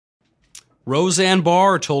Roseanne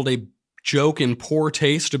Barr told a joke in poor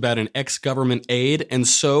taste about an ex-government aide, and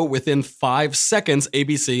so within 5 seconds,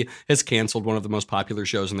 ABC has canceled one of the most popular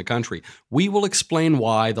shows in the country. We will explain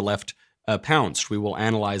why the left pounced. We will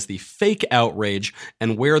analyze the fake outrage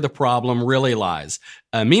and where the problem really lies.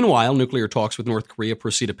 Meanwhile, nuclear talks with North Korea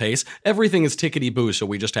proceed apace. Everything is tickety-boo, so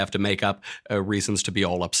we just have to make up reasons to be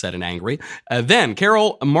all upset and angry. Then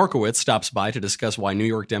Carol Markowitz stops by to discuss why New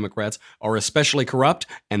York Democrats are especially corrupt,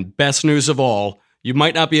 and best news of all, you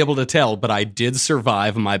might not be able to tell, but I did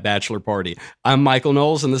survive my bachelor party. I'm Michael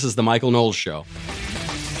Knowles, and this is The Michael Knowles Show.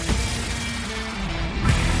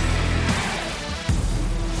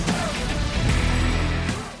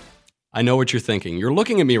 I know what you're thinking. You're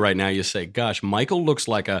looking at me right now. You say, gosh, Michael looks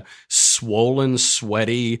like a swollen,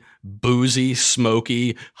 sweaty, boozy,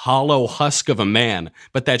 smoky, hollow husk of a man.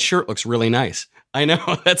 But that shirt looks really nice. I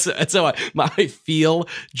know. That's how I feel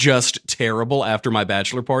just terrible after my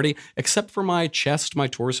bachelor party, except for my chest. My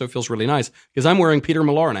torso feels really nice because I'm wearing Peter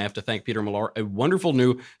Millar, and I have to thank Peter Millar, a wonderful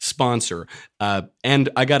new sponsor. And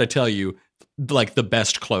I got to tell you, like the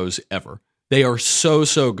best clothes ever. They are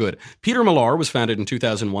so good. Peter Millar was founded in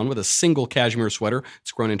 2001 with a single cashmere sweater.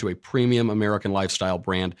 It's grown into a premium American lifestyle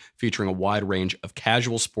brand featuring a wide range of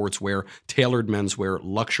casual sportswear, tailored menswear,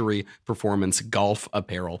 luxury, performance, golf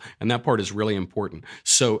apparel. And that part is really important.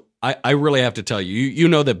 So I really have to tell you, you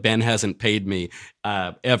know that Ben hasn't paid me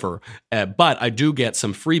ever, but I do get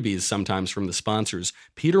some freebies sometimes from the sponsors.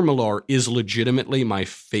 Peter Millar is legitimately my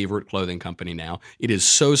favorite clothing company now. It is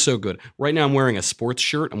so good. Right now I'm wearing a sports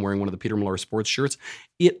shirt. I'm wearing one of the Peter Millar sports shirts.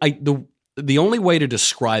 The only way to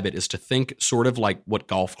describe it is to think sort of like what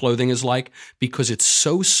golf clothing is like, because it's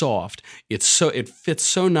so soft. It fits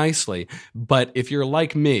so nicely. But if you're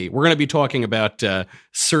like me, we're going to be talking about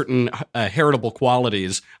certain heritable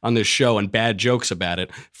qualities on this show and bad jokes about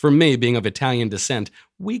it. For me, being of Italian descent,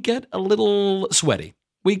 we get a little sweaty.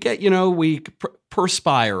 We get, we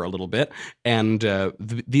perspire a little bit, and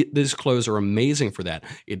these clothes are amazing for that.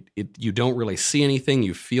 You don't really see anything.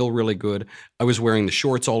 You feel really good. I was wearing the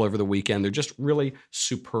shorts all over the weekend. They're just really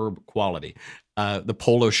superb quality. The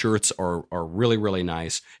polo shirts are really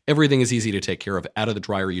nice. Everything is easy to take care of out of the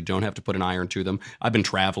dryer. You don't have to put an iron to them. I've been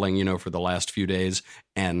traveling, for the last few days,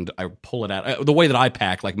 and I pull it out. The way that I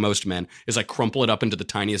pack, like most men, is I crumple it up into the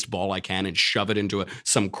tiniest ball I can and shove it into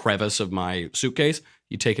some crevice of my suitcase.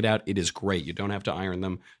 You take it out. It is great. You don't have to iron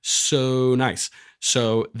them. So nice.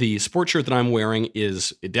 So the sports shirt that I'm wearing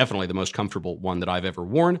is definitely the most comfortable one that I've ever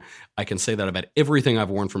worn. I can say that about everything I've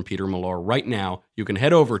worn from Peter Millar. Right now, you can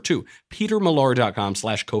head over to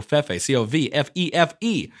petermillar.com/covfefe,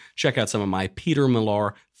 COVFEFE. Check out some of my Peter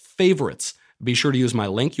Millar favorites. Be sure to use my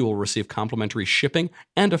link. You will receive complimentary shipping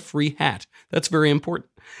and a free hat. That's very important.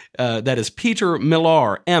 That is Peter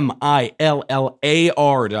Millar,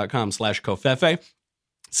 MILLAR.com/covfefe.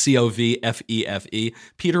 COVFEFE,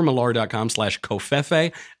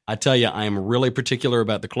 petermillar.com/covfefe. I tell you, I am really particular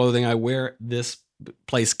about the clothing I wear. This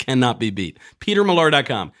place cannot be beat.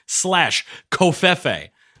 petermillar.com/covfefe.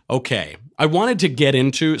 Okay, I wanted to get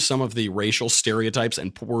into some of the racial stereotypes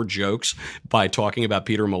and poor jokes by talking about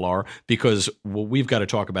Peter Millar, because what we've got to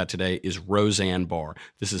talk about today is Roseanne Barr.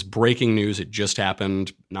 This is breaking news. It just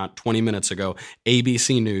happened not 20 minutes ago.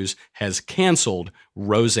 ABC News has canceled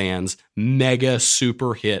Roseanne's mega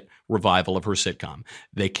super hit revival of her sitcom.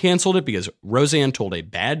 They canceled it because Roseanne told a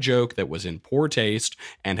bad joke that was in poor taste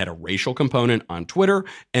and had a racial component on Twitter,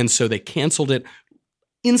 and so they canceled it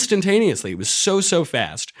instantaneously. It was so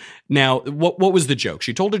fast. Now, what was the joke?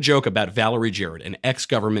 She told a joke about Valerie Jarrett, an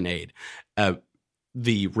ex-government aide.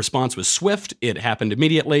 The response was swift. It happened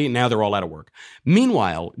immediately. Now they're all out of work.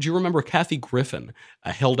 Meanwhile, do you remember Kathy Griffin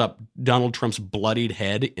held up Donald Trump's bloodied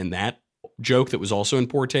head in that joke that was also in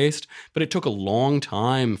poor taste? But it took a long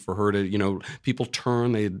time for her to, people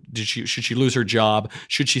turn. Should she lose her job?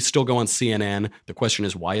 Should she still go on CNN? The question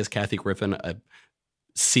is, why is Kathy Griffin a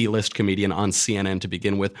C-list comedian on CNN to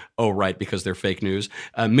begin with? Oh, right, because they're fake news.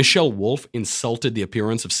 Michelle Wolf insulted the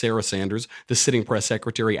appearance of Sarah Sanders, the sitting press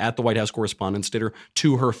secretary at the White House Correspondents' Dinner,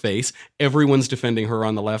 to her face. Everyone's defending her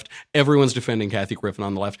on the left. Everyone's defending Kathy Griffin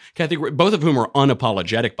on the left. Both of whom are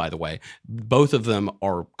unapologetic, by the way. Both of them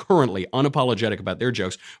are currently unapologetic about their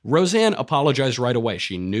jokes. Roseanne apologized right away.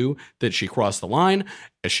 She knew that she crossed the line.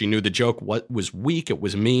 She knew the joke was weak. It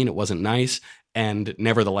was mean. It wasn't nice. And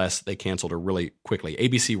nevertheless, they canceled her really quickly.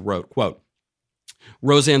 ABC wrote, quote,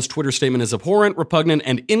 Roseanne's Twitter statement is abhorrent, repugnant,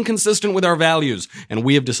 and inconsistent with our values, and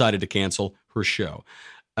we have decided to cancel her show.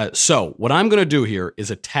 So what I'm going to do here is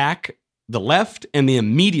attack the left and the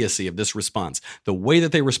immediacy of this response, the way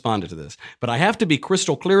that they responded to this. But I have to be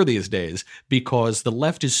crystal clear these days because the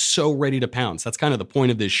left is so ready to pounce. That's kind of the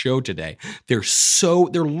point of this show today. They're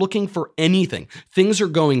looking for anything. Things are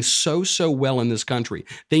going so well in this country.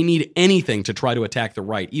 They need anything to try to attack the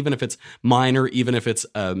right, even if it's minor, even if it's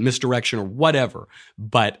misdirection or whatever.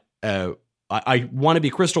 But I want to be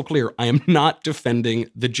crystal clear. I am not defending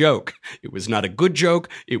the joke. It was not a good joke.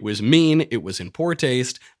 It was mean. It was in poor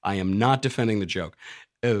taste. I am not defending the joke.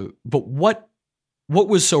 But what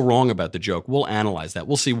was so wrong about the joke? We'll analyze that.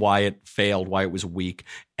 We'll see why it failed, why it was weak,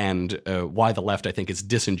 and why the left, I think, is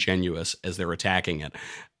disingenuous as they're attacking it.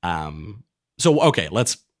 Okay,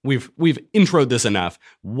 we've introed this enough.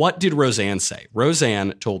 What did Roseanne say?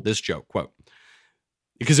 Roseanne told this joke, quote,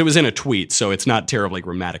 because it was in a tweet, so it's not terribly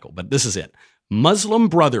grammatical, but this is it. Muslim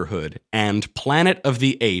Brotherhood and Planet of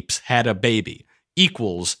the Apes had a baby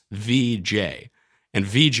equals VJ. And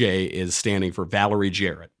VJ is standing for Valerie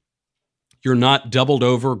Jarrett. You're not doubled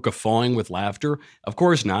over guffawing with laughter? Of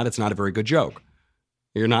course not. It's not a very good joke.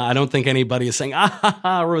 You're not. I don't think anybody is saying,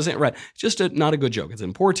 Roseanne, right. It's just not a good joke. It's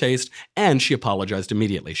in poor taste. And she apologized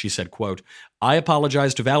immediately. She said, quote, I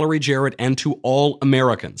apologize to Valerie Jarrett and to all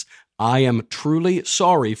Americans. I am truly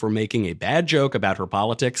sorry for making a bad joke about her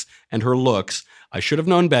politics and her looks. I should have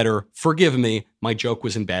known better. Forgive me. My joke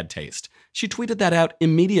was in bad taste. She tweeted that out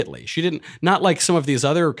immediately. She didn't, not like some of these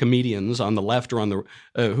other comedians on the left or on the,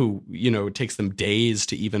 who, it takes them days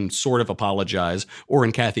to even sort of apologize. Or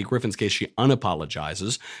in Kathy Griffin's case, she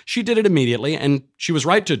unapologizes. She did it immediately, and she was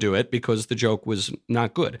right to do it because the joke was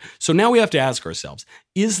not good. So now we have to ask ourselves,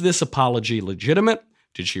 is this apology legitimate?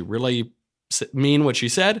 Did she really mean what she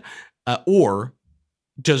said? Or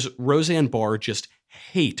does Roseanne Barr just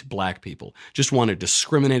hate black people, just want to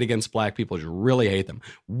discriminate against black people, just really hate them?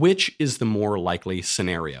 Which is the more likely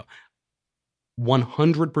scenario?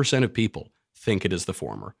 100% of people think it is the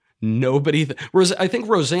former. I think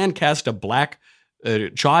Roseanne cast a black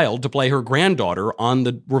child to play her granddaughter on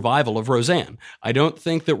the revival of Roseanne. I don't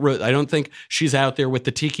think she's out there with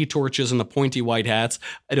the tiki torches and the pointy white hats.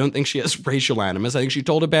 I don't think she has racial animus. I think she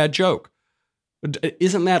told a bad joke.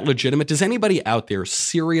 Isn't that legitimate? Does anybody out there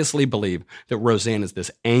seriously believe that Roseanne is this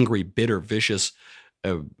angry, bitter, vicious,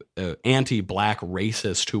 anti-black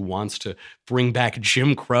racist who wants to bring back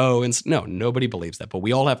Jim Crow? And no, nobody believes that. But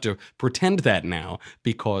we all have to pretend that now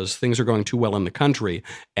because things are going too well in the country.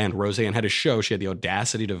 And Roseanne had a show. She had the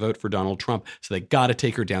audacity to vote for Donald Trump. So they got to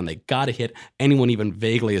take her down. They got to hit anyone even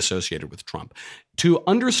vaguely associated with Trump. To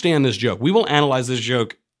understand this joke, we will analyze this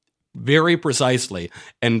joke very precisely,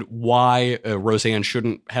 and why Roseanne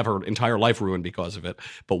shouldn't have her entire life ruined because of it,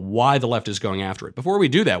 but why the left is going after it. Before we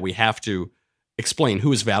do that, we have to explain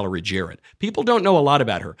who is Valerie Jarrett. People don't know a lot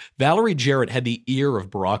about her. Valerie Jarrett had the ear of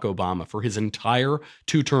Barack Obama for his entire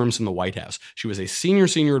 2 terms in the White House. She was a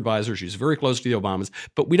senior advisor. She's very close to the Obamas,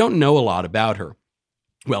 but we don't know a lot about her.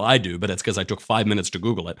 Well, I do, but that's because I took 5 minutes to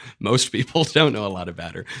Google it. Most people don't know a lot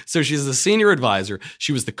about her. So she's a senior advisor.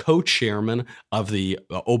 She was the co-chairman of the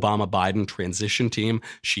Obama-Biden transition team.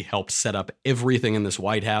 She helped set up everything in this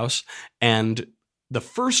White House. And the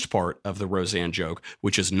first part of the Roseanne joke,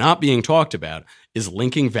 which is not being talked about, is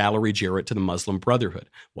linking Valerie Jarrett to the Muslim Brotherhood.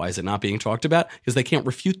 Why is it not being talked about? Because they can't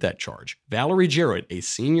refute that charge. Valerie Jarrett, a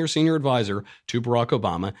senior advisor to Barack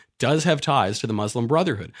Obama, does have ties to the Muslim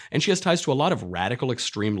Brotherhood. And she has ties to a lot of radical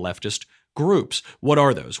extreme leftist groups. What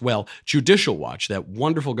are those? Well, Judicial Watch, that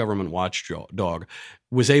wonderful government watchdog,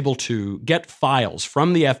 was able to get files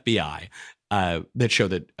from the FBI that show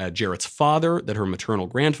that Jarrett's father, that her maternal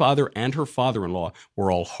grandfather, and her father-in-law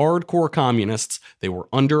were all hardcore communists. They were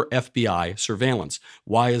under FBI surveillance.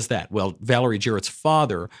 Why is that? Well, Valerie Jarrett's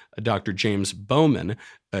father, Dr. James Bowman,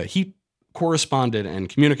 he corresponded and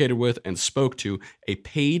communicated with and spoke to a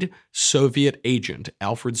paid Soviet agent,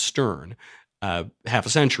 Alfred Stern, half a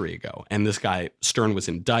century ago. And this guy, Stern, was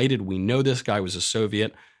indicted. We know this guy was a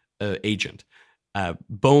Soviet agent.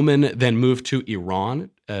 Bowman then moved to Iran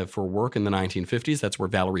for work in the 1950s. That's where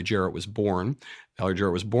Valerie Jarrett was born. Valerie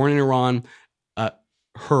Jarrett was born in Iran.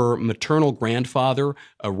 Her maternal grandfather,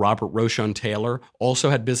 Robert Rochon Taylor, also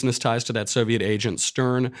had business ties to that Soviet agent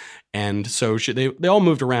Stern. And so they all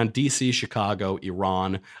moved around D.C., Chicago,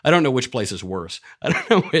 Iran. I don't know which place is worse. I don't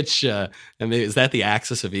know which. Is that the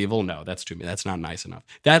axis of evil? No, that's not nice enough.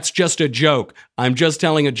 That's just a joke. I'm just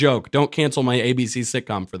telling a joke. Don't cancel my ABC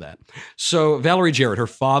sitcom for that. So Valerie Jarrett, her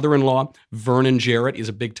father-in-law, Vernon Jarrett, is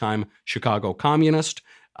a big-time Chicago communist.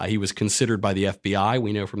 He was considered by the FBI,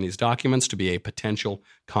 we know from these documents, to be a potential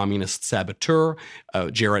communist saboteur.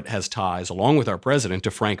 Jarrett has ties, along with our president,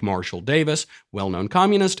 to Frank Marshall Davis, well-known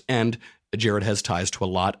communist, and Jarrett has ties to a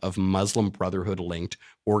lot of Muslim Brotherhood-linked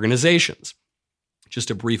organizations. Just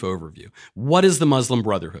a brief overview. What is the Muslim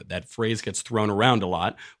Brotherhood? That phrase gets thrown around a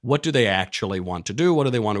lot. What do they actually want to do? What do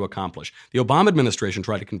they want to accomplish? The Obama administration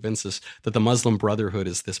tried to convince us that the Muslim Brotherhood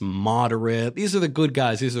is this moderate, these are the good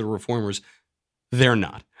guys, these are the reformers. They're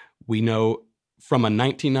not. We know from a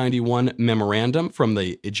 1991 memorandum from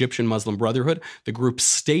the Egyptian Muslim Brotherhood, the group's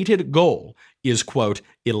stated goal is, quote,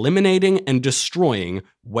 eliminating and destroying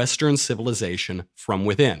Western civilization from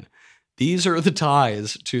within. These are the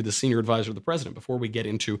ties to the senior advisor of the president. Before we get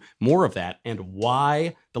into more of that and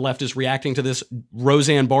why the left is reacting to this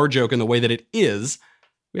Roseanne Barr joke in the way that it is,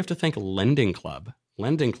 we have to thank Lending Club.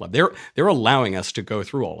 Lending Club. They're allowing us to go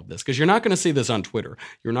through all of this because you're not going to see this on Twitter.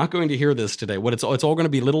 You're not going to hear this today. It's all going to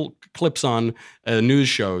be little clips on news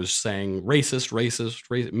shows saying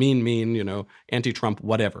racist, mean, anti-Trump,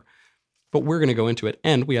 whatever. But we're going to go into it,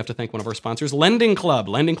 and we have to thank one of our sponsors, Lending Club.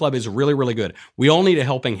 Lending Club is really, really good. We all need a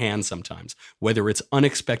helping hand sometimes, whether it's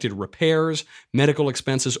unexpected repairs, medical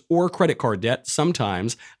expenses, or credit card debt.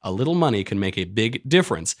 Sometimes a little money can make a big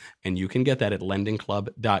difference, and you can get that at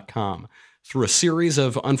lendingclub.com. Through a series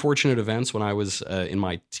of unfortunate events when I was in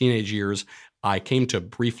my teenage years, I came to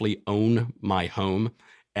briefly own my home,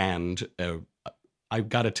 and I've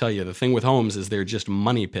got to tell you, the thing with homes is they're just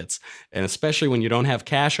money pits. And especially when you don't have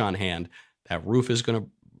cash on hand, that roof is going to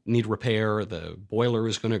need repair, the boiler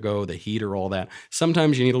is going to go, the heater, all that.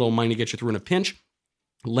 Sometimes you need a little money to get you through in a pinch.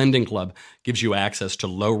 Lending Club gives you access to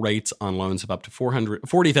low rates on loans of up to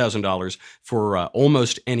 $40,000 for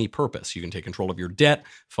almost any purpose. You can take control of your debt,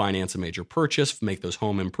 finance a major purchase, make those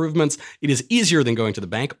home improvements. It is easier than going to the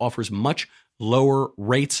bank, offers much lower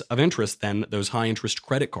rates of interest than those high-interest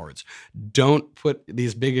credit cards. Don't put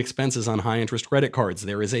these big expenses on high-interest credit cards.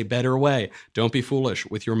 There is a better way. Don't be foolish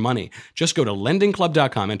with your money. Just go to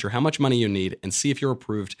lendingclub.com, enter how much money you need, and see if you're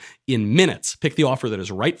approved in minutes. Pick the offer that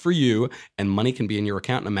is right for you, and money can be in your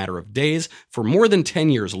account in a matter of days. For more than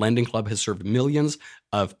 10 years, Lending Club has served millions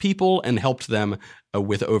of people and helped them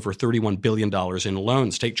with over $31 billion in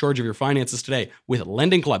loans. Take charge of your finances today with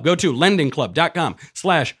Lending Club. Go to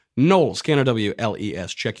lendingclub.com/Knowles, Knowles.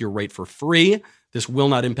 Check your rate for free. This will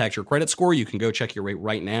not impact your credit score. You can go check your rate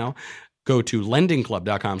right now. Go to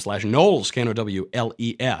lendingclub.com/Knowles, Knowles.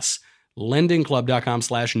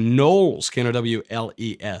 Lendingclub.com/Knowles,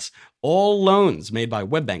 Knowles. All loans made by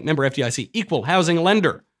WebBank, member FDIC, equal housing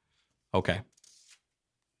lender. Okay.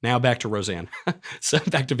 Now back to Roseanne. So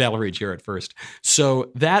back to Valerie Jarrett first.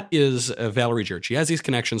 So that is Valerie Jarrett. She has these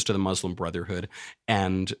connections to the Muslim Brotherhood,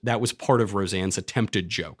 and that was part of Roseanne's attempted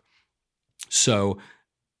joke. So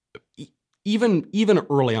even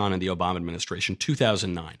early on in the Obama administration,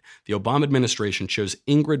 2009, the Obama administration chose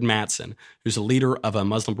Ingrid Mattson, who's a leader of a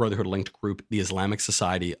Muslim Brotherhood-linked group, the Islamic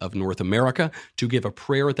Society of North America, to give a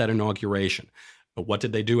prayer at that inauguration. But what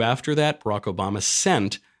did they do after that? Barack Obama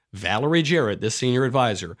sent Valerie Jarrett, this senior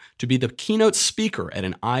advisor, to be the keynote speaker at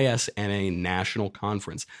an ISNA national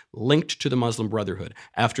conference linked to the Muslim Brotherhood.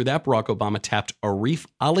 After that, Barack Obama tapped Arif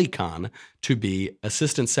Ali Khan to be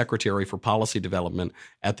Assistant Secretary for Policy Development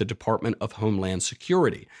at the Department of Homeland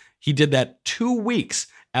Security. He did that 2 weeks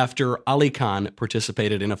after Ali Khan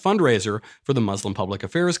participated in a fundraiser for the Muslim Public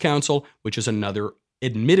Affairs Council, which is another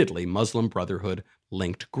admittedly Muslim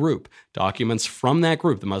Brotherhood-linked group. Documents from that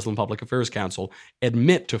group, the Muslim Public Affairs Council,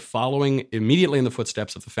 admit to following immediately in the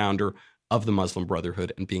footsteps of the founder of the Muslim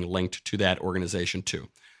Brotherhood and being linked to that organization too.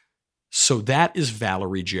 So that is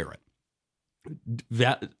Valerie Jarrett.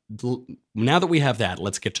 Now that we have that,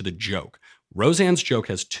 let's get to the joke. Roseanne's joke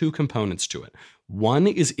has two components to it. One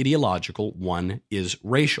is ideological, one is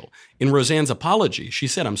racial. In Roseanne's apology, she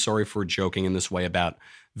said, "I'm sorry for joking in this way about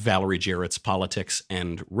Valerie Jarrett's politics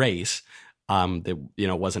and race. That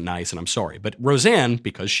wasn't nice, and I'm sorry." But Roseanne,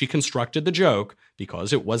 because she constructed the joke,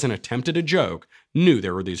 because it was an attempted a joke, knew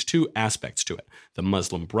there were these two aspects to it: the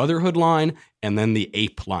Muslim Brotherhood line and then the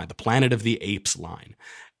ape line, the Planet of the Apes line.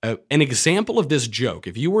 An example of this joke,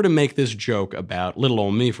 if you were to make this joke about little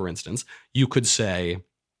old me, for instance, you could say,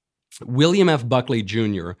 William F. Buckley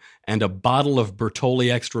Jr. and a bottle of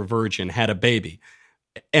Bertolli Extra Virgin had a baby.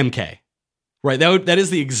 MK. Right, that is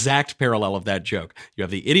the exact parallel of that joke. You have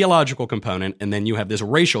the ideological component, and then you have this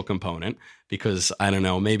racial component, because, I don't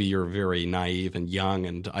know, maybe you're very naive and young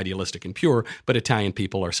and idealistic and pure, but Italian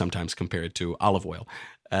people are sometimes compared to olive oil.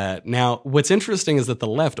 Now, what's interesting is that the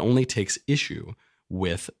left only takes issue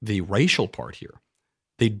with the racial part here.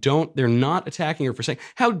 They're not attacking her for saying,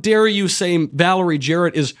 how dare you say Valerie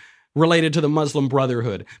Jarrett is related to the Muslim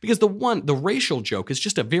Brotherhood? Because the racial joke is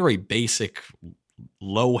just a very basic,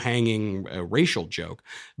 low-hanging racial joke,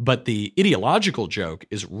 but the ideological joke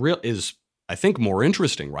is I think, more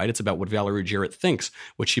interesting, right? It's about what Valerie Jarrett thinks,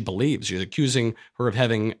 what she believes. She's accusing her of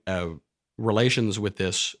having relations with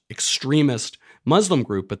this extremist Muslim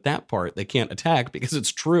group, but that part they can't attack because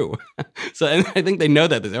it's true. So and I think they know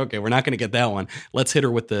that. They say, okay, we're not going to get that one. Let's hit her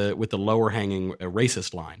with the lower hanging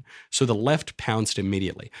racist line. So the left pounced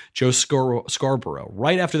immediately. Joe Scarborough,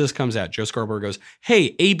 right after this comes out, Joe Scarborough goes,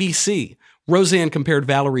 "Hey, ABC, Roseanne compared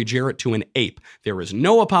Valerie Jarrett to an ape. There is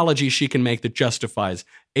no apology she can make that justifies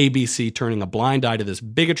ABC turning a blind eye to this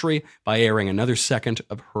bigotry by airing another second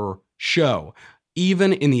of her show.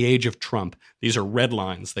 Even in the age of Trump, these are red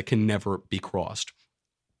lines that can never be crossed."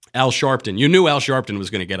 Al Sharpton. You knew Al Sharpton was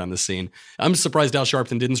going to get on the scene. I'm surprised Al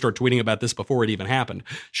Sharpton didn't start tweeting about this before it even happened.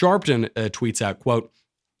 Sharpton tweets out, quote,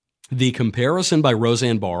 "The comparison by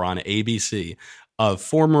Roseanne Barr on ABC of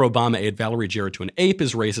former Obama aide Valerie Jarrett to an ape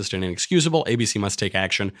is racist and inexcusable. ABC must take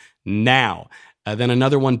action now." Then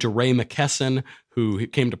another one, DeRay McKesson, who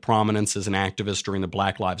came to prominence as an activist during the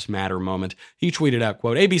Black Lives Matter moment. He tweeted out,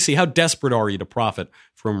 quote, "ABC, how desperate are you to profit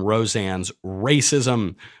from Roseanne's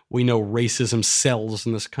racism? We know racism sells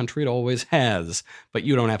in this country. It always has. But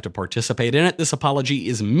you don't have to participate in it. This apology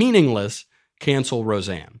is meaningless. Cancel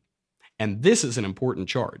Roseanne." And this is an important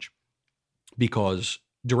charge because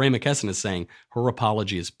DeRay McKesson is saying her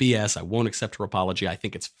apology is BS. I won't accept her apology. I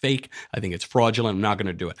think it's fake. I think it's fraudulent. I'm not going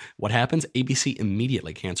to do it. What happens? ABC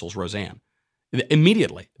immediately cancels Roseanne.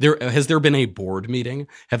 Immediately. Has there been a board meeting?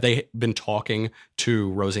 Have they been talking to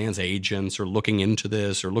Roseanne's agents or looking into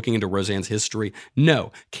this or looking into Roseanne's history?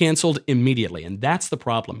 No. Canceled immediately. And that's the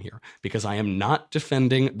problem here, because I am not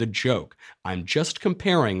defending the joke. I'm just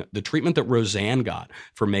comparing the treatment that Roseanne got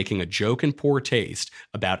for making a joke in poor taste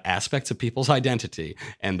about aspects of people's identity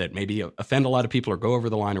and that maybe offend a lot of people or go over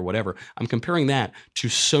the line or whatever. I'm comparing that to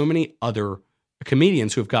so many other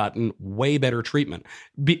comedians who have gotten way better treatment.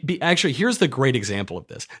 Actually, here's the great example of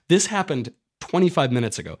this. This happened 25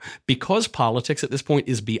 minutes ago. Because politics at this point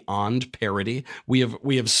is beyond parody, we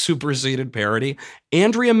have superseded parody.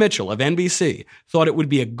 Andrea Mitchell of NBC thought it would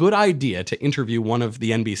be a good idea to interview one of the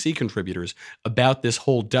NBC contributors about this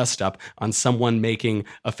whole dust-up on someone making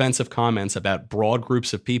offensive comments about broad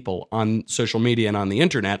groups of people on social media and on the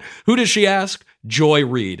internet. Who does she ask? Joy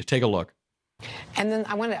Reid. Take a look. And then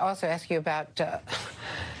I want to also ask you about,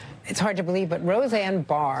 it's hard to believe, but Roseanne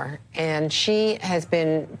Barr, and she has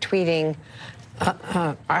been tweeting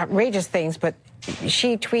outrageous things, but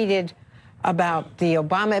she tweeted about the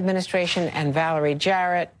Obama administration and Valerie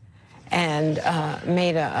Jarrett and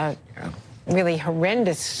made a really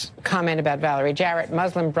horrendous comment about Valerie Jarrett.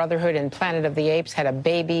 Muslim Brotherhood and Planet of the Apes had a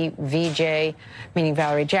baby, VJ, meaning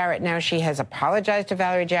Valerie Jarrett. Now she has apologized to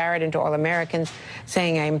Valerie Jarrett and to all Americans,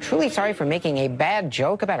 saying, "I am truly sorry for making a bad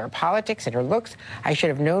joke about her politics and her looks. I should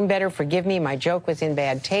have known better. Forgive me. My joke was in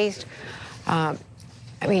bad taste." I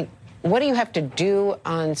mean, what do you have to do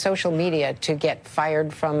on social media to get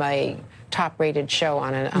fired from a top-rated show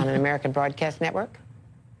on an American broadcast network?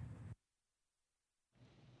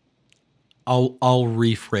 I'll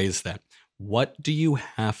rephrase that. What do you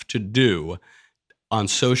have to do on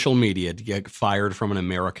social media to get fired from an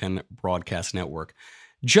American broadcast network?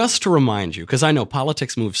 Just to remind you, because I know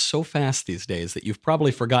politics moves so fast these days that you've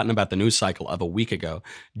probably forgotten about the news cycle of a week ago.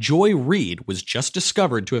 Joy Reid was just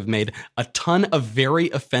discovered to have made a ton of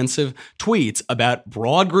very offensive tweets about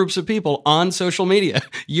broad groups of people on social media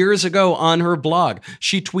years ago on her blog.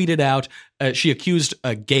 She tweeted out, she accused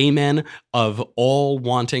gay men of all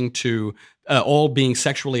being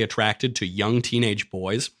sexually attracted to young teenage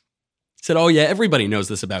boys. Said, "Oh yeah, everybody knows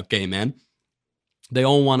this about gay men. They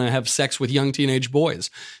all want to have sex with young teenage boys."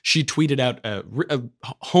 She tweeted out,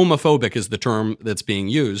 homophobic is the term that's being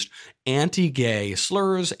used, anti-gay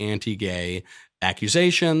slurs, anti-gay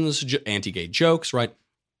accusations, anti-gay jokes, right?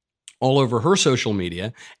 All over her social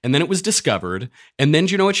media. And then it was discovered. And then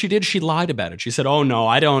do you know what she did? She lied about it. She said, "Oh no,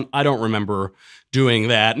 I don't remember doing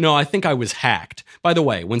that. No, I think I was hacked." By the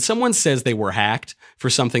way, when someone says they were hacked for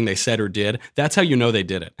something they said or did, that's how you know they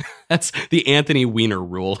did it. That's the Anthony Weiner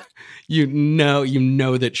rule. You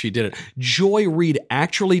know that she did it. Joy Reid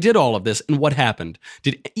actually did all of this. And what happened?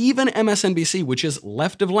 Did even MSNBC, which is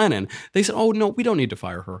left of Lenin, they said, "Oh no, we don't need to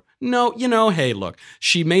fire her. No, hey, look,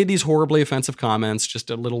 she made these horribly offensive comments just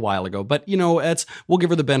a little while ago, but we'll give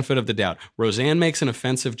her the benefit of the doubt." Roseanne makes an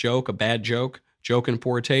offensive joke, a bad joke in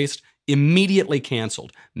poor taste, immediately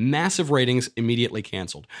canceled. Massive ratings, immediately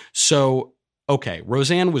canceled. So, okay,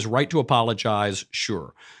 Roseanne was right to apologize,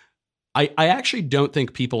 sure. I actually don't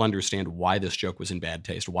think people understand why this joke was in bad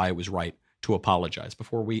taste, why it was right to apologize.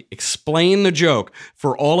 Before we explain the joke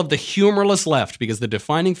for all of the humorless left, because the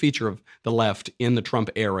defining feature of the left in the Trump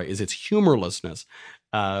era is its humorlessness,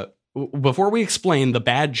 before we explain the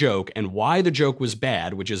bad joke and why the joke was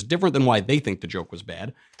bad, which is different than why they think the joke was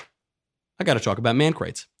bad, I got to talk about man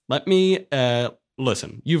crates. Let me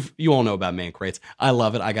listen. You all know about man crates. I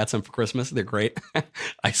love it. I got some for Christmas. They're great.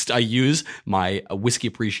 I use my whiskey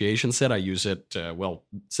appreciation set. I use it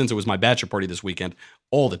since it was my bachelor party this weekend,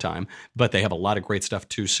 all the time. But they have a lot of great stuff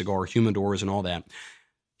too, cigar humidors and all that.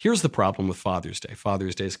 Here's the problem with Father's Day.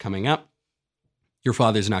 Father's Day is coming up. Your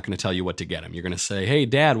father's not going to tell you what to get him. You're going to say, "Hey,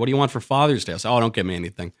 Dad, what do you want for Father's Day?" I say, "Oh, don't get me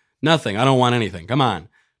anything. Nothing. I don't want anything. Come on."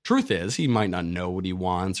 Truth is, he might not know what he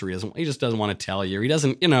wants, or he just doesn't want to tell you. He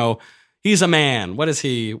doesn't, he's a man. What does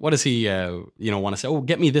he want to say? "Oh,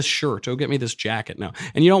 get me this shirt. Oh, get me this jacket." No.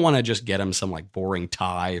 And you don't want to just get him some like boring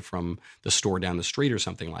tie from the store down the street or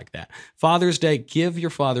something like that. Father's Day, give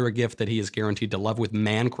your father a gift that he is guaranteed to love with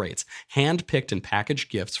man crates, hand-picked and packaged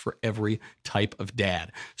gifts for every type of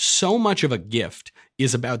dad. So much of a gift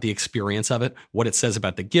is about the experience of it, what it says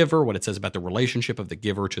about the giver, what it says about the relationship of the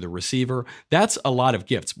giver to the receiver. That's a lot of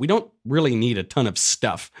gifts. We don't really need a ton of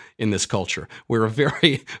stuff in this culture. We're a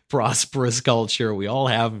very prosperous culture. We all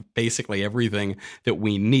have basically everything that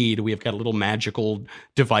we need. We have got little magical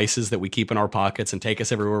devices that we keep in our pockets and take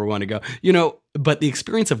us everywhere we want to go. But the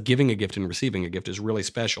experience of giving a gift and receiving a gift is really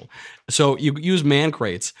special. So you use man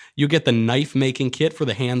crates. You get the knife making kit for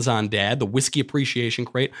the hands-on dad, the whiskey appreciation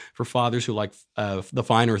crate for fathers who like the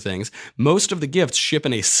finer things. Most of the gifts ship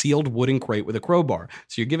in a sealed wooden crate with a crowbar.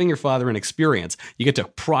 So you're giving your father an experience. You get to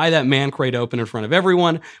pry that man crate open in front of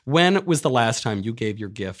everyone. When was the last time you gave your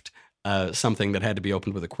gift something that had to be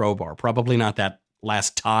opened with a crowbar? Probably not that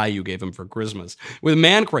last tie you gave him for Christmas. With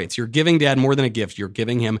man crates, you're giving dad more than a gift. You're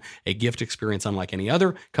giving him a gift experience unlike any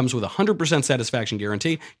other. Comes with a 100% satisfaction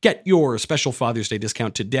guarantee. Get your special Father's Day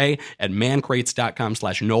discount today at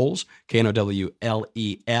mancrates.com/Knowles,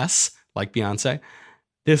 Knowles, like Beyonce.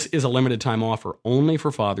 This is a limited time offer only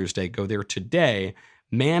for Father's Day. Go there today.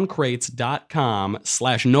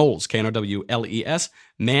 mancrates.com/Knowles, Knowles,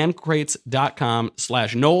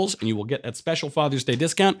 mancrates.com/Knowles, and you will get that special Father's Day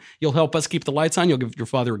discount. You'll help us keep the lights on. You'll give your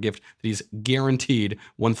father a gift that he's guaranteed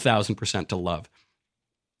 1,000% to love.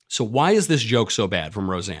 So why is this joke so bad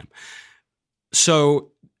from Roseanne?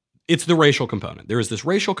 So it's the racial component. There is this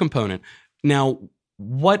racial component. Now,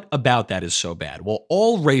 what about that is so bad? Well,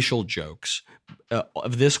 all racial jokes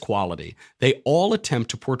of this quality, they all attempt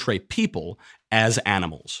to portray people as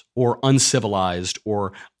animals or uncivilized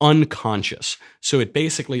or unconscious. So it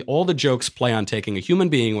basically, all the jokes play on taking a human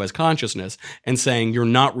being who has consciousness and saying, you're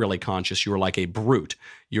not really conscious, you're like a brute.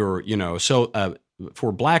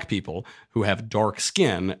 For black people who have dark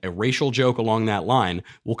skin, a racial joke along that line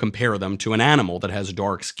will compare them to an animal that has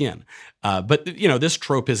dark skin. But this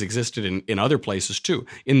trope has existed in other places too.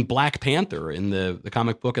 In Black Panther, in the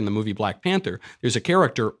comic book and the movie Black Panther, there's a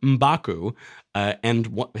character, M'Baku,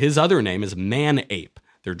 and his other name is Man-Ape.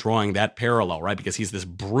 They're drawing that parallel, right? Because he's this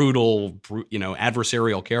brutal,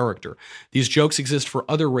 adversarial character. These jokes exist for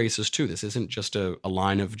other races too. This isn't just a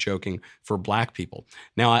line of joking for black people.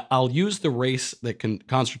 Now, I'll use the race that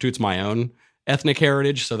constitutes my own ethnic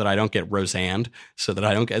heritage so that I don't get Roseanne, so that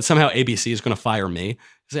I don't get, somehow ABC is going to fire me.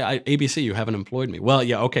 Say, ABC, you haven't employed me. Well,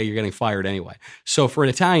 yeah, okay, you're getting fired anyway. So for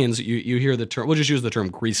Italians, you hear the term, we'll just use the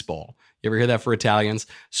term greaseball. You ever hear that for Italians?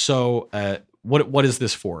 So, what is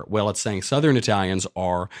this for? Well, it's saying Southern Italians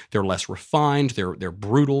they're less refined, they're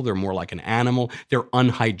brutal, they're more like an animal, they're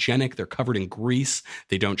unhygienic, they're covered in grease,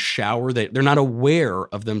 they don't shower, they're not aware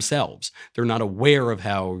of themselves. They're not aware of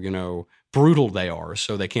how, brutal they are,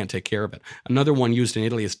 so they can't take care of it. Another one used in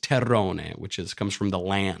Italy is terrone, which comes from the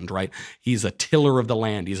land, right? He's a tiller of the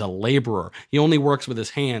land. He's a laborer. He only works with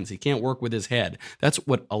his hands. He can't work with his head. That's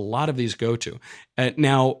what a lot of these go to.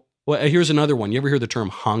 Now, here's another one. You ever hear the term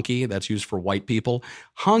honky? That's used for white people.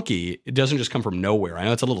 Honky, it doesn't just come from nowhere. I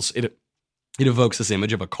know it's a little... It evokes this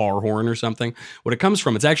image of a car horn or something. What it comes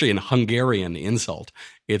from, it's actually an Hungarian insult.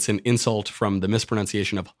 It's an insult from the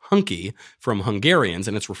mispronunciation of hunky from Hungarians,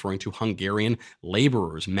 and it's referring to Hungarian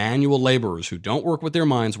laborers, manual laborers who don't work with their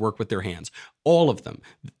minds, work with their hands. All of them.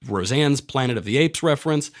 Roseanne's Planet of the Apes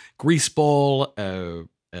reference, Greaseball,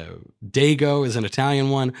 Dago is an Italian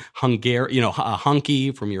one,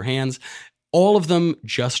 hunky from your hands. All of them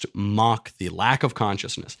just mock the lack of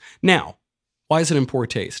consciousness. Now, why is it in poor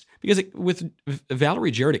taste? Because with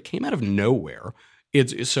Valerie Jarrett, it came out of nowhere.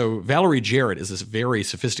 So Valerie Jarrett is this very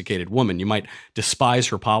sophisticated woman. You might despise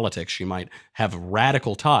her politics. She might have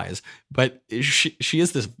radical ties, but she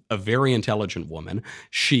is a very intelligent woman.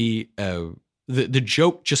 The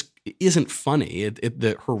joke just isn't funny.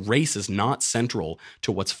 Her race is not central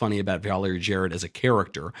to what's funny about Valerie Jarrett as a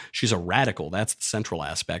character. She's a radical. That's the central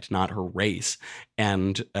aspect, not her race.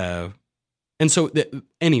 And And so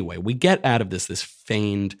anyway, we get out of this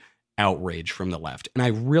feigned outrage from the left. And I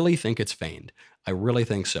really think it's feigned. I really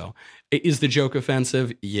think so. Is the joke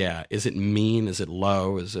offensive? Yeah. Is it mean? Is it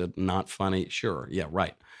low? Is it not funny? Sure. Yeah,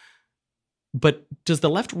 right. But does the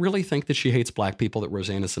left really think that she hates black people, that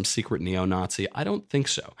Roseanne is some secret neo-Nazi? I don't think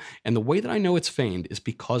so. And the way that I know it's feigned is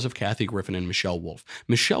because of Kathy Griffin and Michelle Wolf.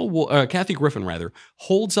 Kathy Griffin,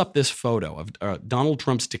 holds up this photo of Donald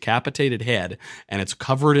Trump's decapitated head, and it's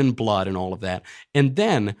covered in blood and all of that. And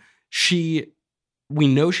then we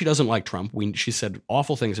know she doesn't like Trump. She said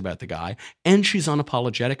awful things about the guy, and she's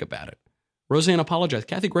unapologetic about it. Roseanne apologized.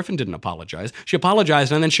 Kathy Griffin didn't apologize. She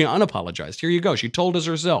apologized, and then she unapologized. Here you go. She told us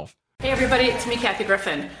herself. Hey everybody, it's me, Kathy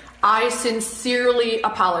Griffin. I sincerely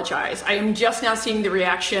apologize. I am just now seeing the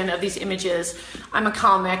reaction of these images. I'm a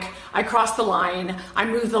comic. I crossed the line. I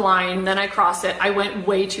moved the line, then I cross it. I went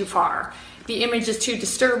way too far. The image is too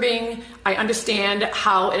disturbing. I understand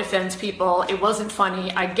how it offends people. It wasn't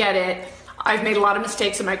funny. I get it. I've made a lot of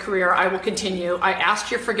mistakes in my career. I will continue. I asked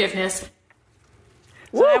your forgiveness.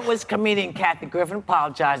 So that was comedian Kathy Griffin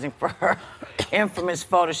apologizing for her infamous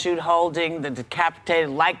photo shoot holding the decapitated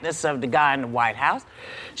likeness of the guy in the White House.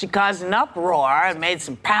 She caused an uproar and made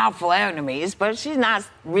some powerful enemies, but she's not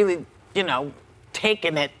really,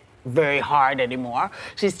 taking it very hard anymore.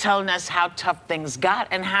 She's telling us how tough things got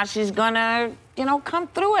and how she's gonna, come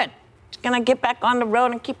through it. She's gonna get back on the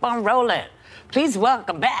road and keep on rolling. Please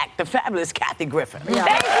welcome back the fabulous Kathy Griffin. Yeah.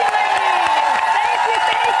 Thank you, ladies.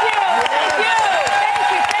 Thank you.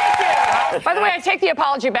 By the way, I take the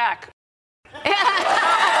apology back. Okay,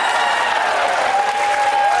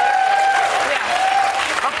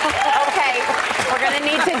 we're going to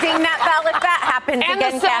need to ding that bell if that happens And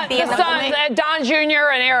again, Kathy. The sons, Don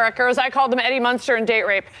Jr. and Eric, or as I called them, Eddie Munster and date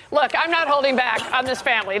rape. Look, I'm not holding back on this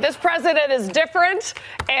family. This president is different,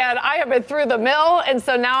 and I have been through the mill, and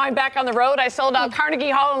so now I'm back on the road. I sold out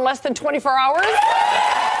Carnegie Hall in less than 24 hours.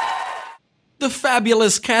 The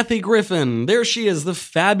fabulous Kathy Griffin. There she is, the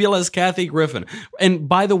fabulous Kathy Griffin. And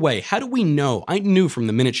by the way, how do we know? I knew from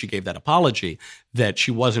the minute she gave that apology that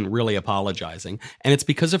she wasn't really apologizing. And it's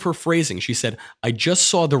because of her phrasing. She said, I just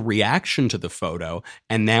saw the reaction to the photo,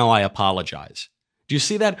 and now I apologize. Do you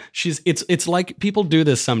see that? It's like people do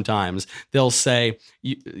this sometimes. They'll say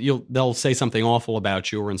they'll say something awful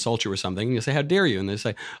about you or insult you or something, and you say, how dare you? And they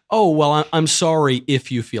say, oh, well, I'm sorry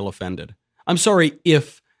if you feel offended. I'm sorry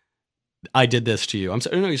if I did this to you.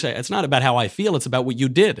 You say, it's not about how I feel. It's about what you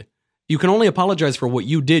did. You can only apologize for what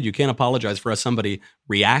you did. You can't apologize for how somebody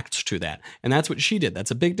reacts to that. And that's what she did.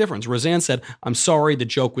 That's a big difference. Roseanne said, I'm sorry, the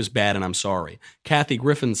joke was bad and I'm sorry. Kathy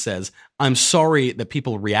Griffin says, I'm sorry that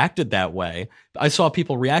people reacted that way. I saw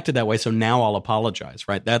people reacted that way, so now I'll apologize,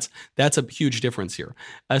 right? That's a huge difference here.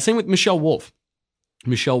 Same with Michelle Wolf.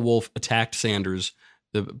 Michelle Wolf attacked Sanders,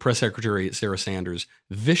 the press secretary, Sarah Sanders,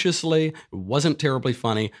 viciously. It wasn't terribly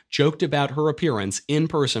funny, joked about her appearance in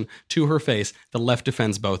person to her face. The left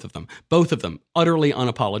defends both of them. Both of them utterly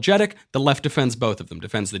unapologetic. The left defends both of them.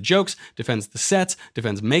 Defends the jokes, defends the sets,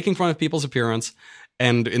 defends making fun of people's appearance.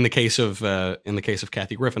 And in the case of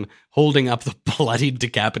Kathy Griffin, holding up the bloody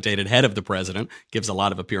decapitated head of the president gives a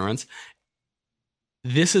lot of appearance.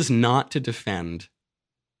 This is not to defend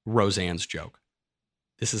Roseanne's joke.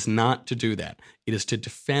 This is not to do that. It is to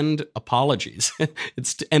defend apologies.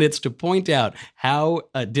 It's to point out how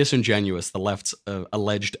disingenuous the left's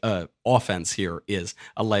alleged offense here is,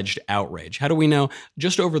 alleged outrage. How do we know?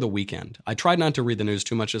 Just over the weekend. I tried not to read the news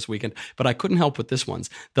too much this weekend, but I couldn't help with this one.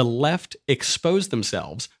 The left exposed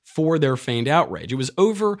themselves for their feigned outrage. It was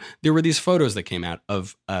over. There were these photos that came out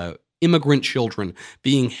of immigrant children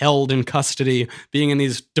being held in custody, being in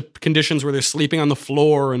these conditions where they're sleeping on the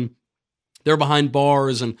floor and they're behind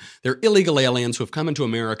bars, and they're illegal aliens who have come into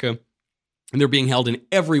America, and they're being held, and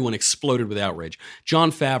everyone exploded with outrage.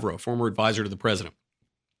 John Favreau, former advisor to the president,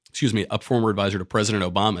 a former advisor to President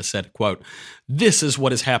Obama, said, quote, "This is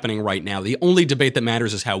what is happening right now. The only debate that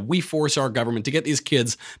matters is how we force our government to get these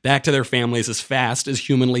kids back to their families as fast as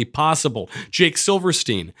humanly possible." Jake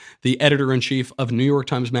Silverstein, the editor-in-chief of New York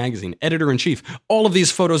Times Magazine, editor-in-chief, "All of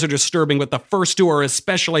these photos are disturbing, but the first two are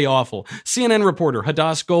especially awful." CNN reporter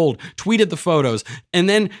Hadass Gold tweeted the photos, and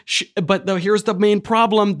then, here's the main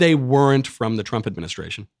problem, they weren't from the Trump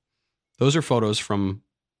administration. Those are photos from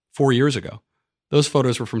 4 years ago. Those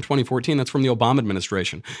photos were from 2014. That's from the Obama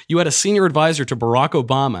administration. You had a senior advisor to Barack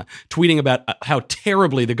Obama tweeting about how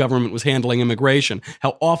terribly the government was handling immigration,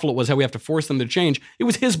 how awful it was, how we have to force them to change. It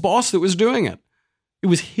was his boss that was doing it. It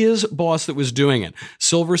was his boss that was doing it.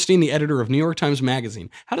 Silverstein, the editor of New York Times Magazine.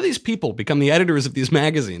 How do these people become the editors of these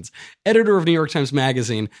magazines? Editor of New York Times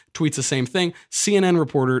Magazine tweets the same thing. CNN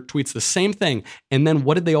reporter tweets the same thing. And then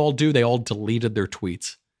what did they all do? They all deleted their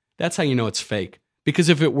tweets. That's how you know it's fake. Because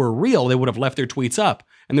if it were real, they would have left their tweets up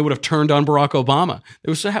and they would have turned on Barack Obama.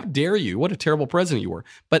 They would say, how dare you? What a terrible president you were.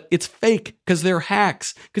 But it's fake because they're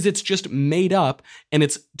hacks, because it's just made up, and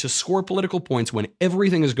it's to score political points when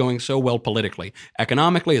everything is going so well politically.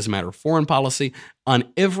 Economically, as a matter of foreign policy,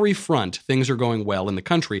 on every front, things are going well in the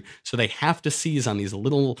country, so they have to seize on these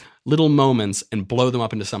little moments and blow them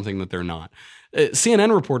up into something that they're not.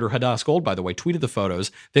 CNN reporter Hadass Gold, by the way, tweeted the photos.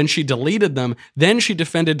 Then she deleted them. Then she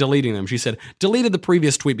defended deleting them. She said, deleted the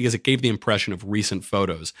previous tweet because it gave the impression of recent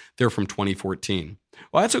photos. They're from 2014.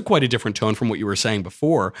 Well, that's quite a different tone from what you were saying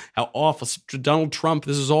before. How awful, Donald Trump,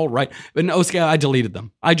 this is all right. But no, I deleted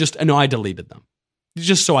them. I deleted them.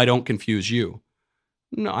 Just so I don't confuse you.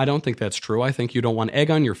 No, I don't think that's true. I think you don't want egg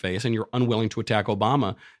on your face and you're unwilling to attack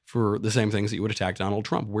Obama for the same things that you would attack Donald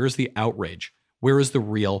Trump. Where's the outrage? Where is the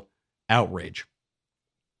real outrage?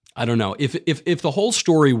 I don't know. If the whole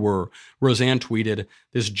story were Roseanne tweeted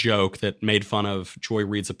this joke that made fun of Joy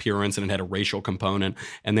Reid's appearance and it had a racial component,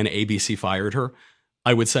 and then ABC fired her,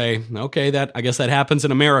 I would say, okay, I guess that happens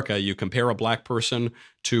in America. You compare a black person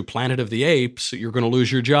to Planet of the Apes, you're going to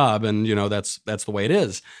lose your job, and that's the way it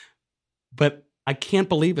is. But I can't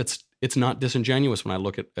believe it's not disingenuous when I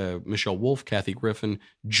look at Michelle Wolf, Kathy Griffin,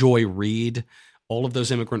 Joy Reid, all of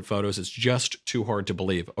those immigrant photos. It's just too hard to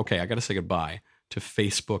believe. Okay, I got to say goodbye to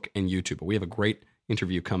Facebook and YouTube. But we have a great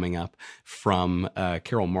interview coming up from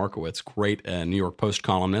Carol Markowitz, great New York Post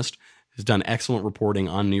columnist, has done excellent reporting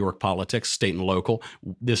on New York politics, state and local,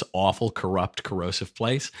 this awful, corrupt, corrosive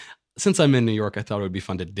place. Since I'm in New York, I thought it would be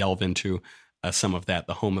fun to delve into some of that,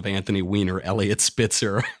 the home of Anthony Weiner, Elliot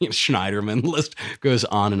Spitzer, Schneiderman, the list goes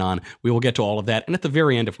on and on. We will get to all of that. And at the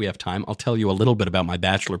very end, if we have time, I'll tell you a little bit about my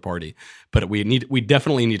bachelor party. But we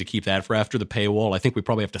definitely need to keep that for after the paywall. I think we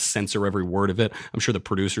probably have to censor every word of it. I'm sure the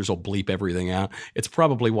producers will bleep everything out. It's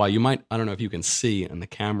probably why you might, I don't know if you can see in the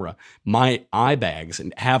camera, my eye bags,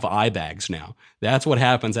 and have eye bags now. That's what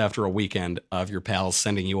happens after a weekend of your pals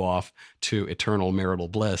sending you off to eternal marital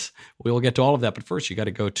bliss. We will get to all of that. But first, you got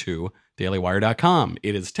to go to dailywire.com.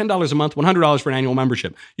 It is $10 a month, $100 for an annual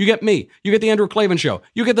membership. You get me. You get the Andrew Klavan Show.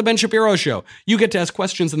 You get the Ben Shapiro Show. You get to ask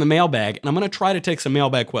questions in the mailbag. And I'm going to try to take some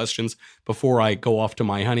mailbag questions before I go off to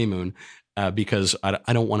my honeymoon because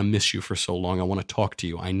I don't want to miss you for so long. I want to talk to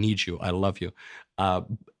you. I need you. I love you.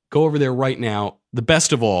 Go over there right now. The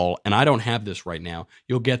best of all, and I don't have this right now,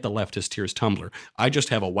 you'll get the Leftist Tears tumbler. I just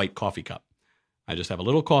have a white coffee cup. I just have a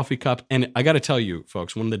little coffee cup. And I got to tell you,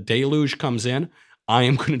 folks, when the deluge comes in, I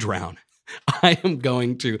am going to drown. I am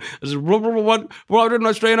going to, why didn't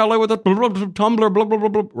I stay in LA with a tumbler, blah, blah, blah,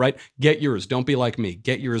 blah, right? Get yours. Don't be like me.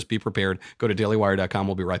 Get yours. Be prepared. Go to dailywire.com.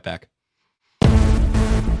 We'll be right back.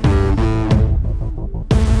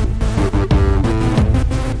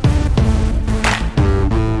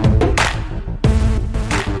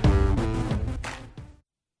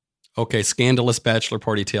 Okay, scandalous bachelor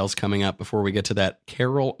party tales coming up. Before we get to that,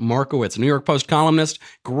 Carol Markowitz, New York Post columnist,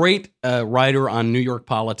 great writer on New York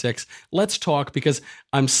politics. Let's talk, because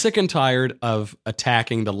I'm sick and tired of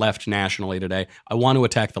attacking the left nationally today. I want to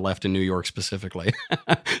attack the left in New York specifically.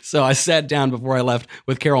 So I sat down before I left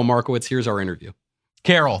with Carol Markowitz. Here's our interview.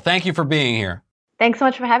 Carol, thank you for being here. Thanks so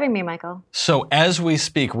much for having me, Michael. So as we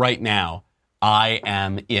speak right now, I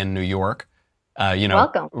am in New York.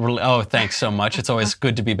 Welcome. Oh, thanks so much. It's always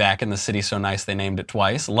good to be back in the city. So nice they named it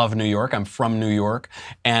twice. Love New York. I'm from New York.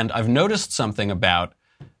 And I've noticed something about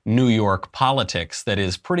New York politics that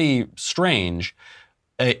is pretty strange.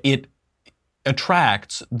 It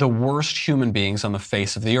attracts the worst human beings on the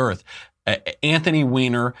face of the earth. Anthony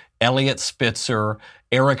Weiner, Elliot Spitzer,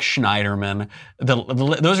 Eric Schneiderman.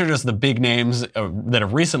 Those are just the big names that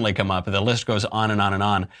have recently come up. The list goes on and on and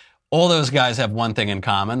on. All those guys have one thing in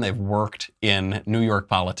common. They've worked in New York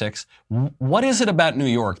politics. What is it about New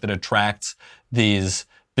York that attracts these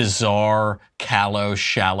bizarre, callow,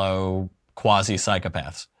 shallow,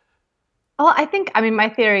 quasi-psychopaths? Well, my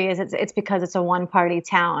theory is it's because it's a one-party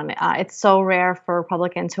town. It's so rare for a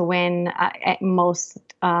Republican to win at most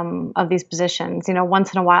of these positions.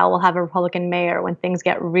 Once in a while we'll have a Republican mayor when things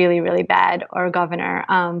get really, really bad, or a governor.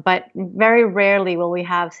 But very rarely will we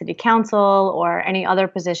have city council or any other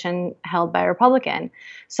position held by a Republican.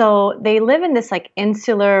 So they live in this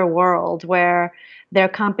insular world where their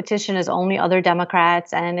competition is only other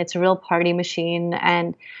Democrats, and it's a real party machine.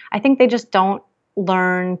 And I think they just don't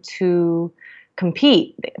learn to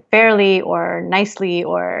compete fairly or nicely,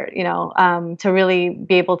 or to really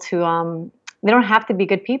be able to they don't have to be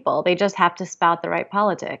good people. They just have to spout the right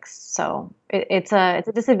politics. So it's a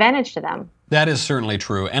disadvantage to them. That is certainly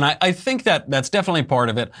true. And I think that's definitely part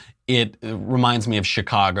of it. It reminds me of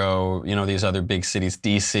Chicago, these other big cities,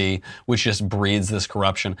 D.C., which just breeds this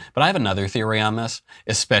corruption. But I have another theory on this,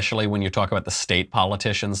 especially when you talk about the state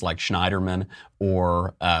politicians like Schneiderman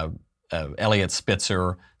or Elliot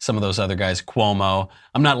Spitzer, some of those other guys, Cuomo.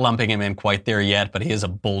 I'm not lumping him in quite there yet, but he is a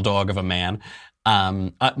bulldog of a man.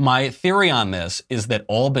 My theory on this is that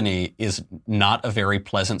Albany is not a very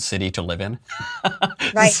pleasant city to live in.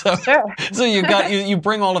 Right, sure. So you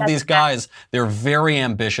bring all of these guys. They're very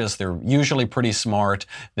ambitious. They're usually pretty smart.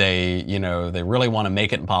 They really want to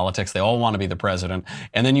make it in politics. They all want to be the president.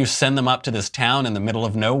 And then you send them up to this town in the middle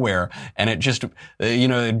of nowhere, and it just,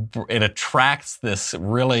 it attracts this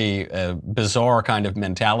really bizarre kind of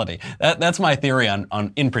mentality. That's my theory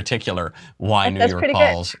on in particular, why New York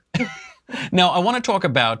falls. Now, I want to talk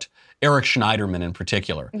about Eric Schneiderman in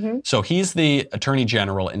particular. Mm-hmm. So he's the attorney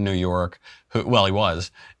general in New York, he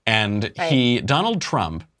was, and Donald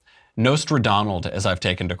Trump, Nostradonald, as I've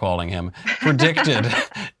taken to calling him, predicted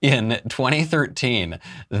in 2013,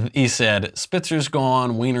 he said, Spitzer's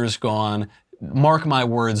gone, Weiner's gone, mark my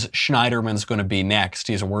words, Schneiderman's going to be next.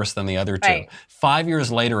 He's worse than the other two. Right. 5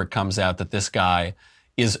 years later, it comes out that this guy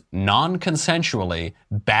is non-consensually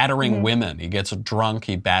battering women. He gets drunk,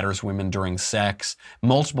 he batters women during sex.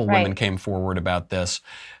 Multiple women came forward about this.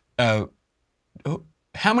 How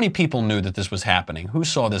many people knew that this was happening? Who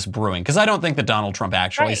saw this brewing? Because I don't think that Donald Trump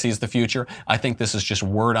actually sees the future. I think this is just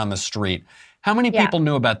word on the street. How many people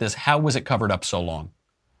knew about this? How was it covered up so long?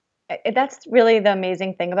 That's really the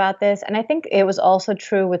amazing thing about this. And I think it was also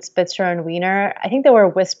true with Spitzer and Weiner. I think there were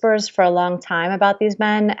whispers for a long time about these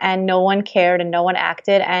men, and no one cared and no one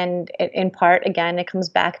acted. And in part, again, it comes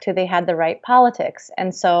back to they had the right politics.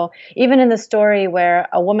 And so even in the story where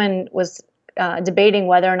a woman was debating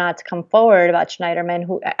whether or not to come forward about Schneiderman,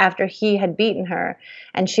 who after he had beaten her,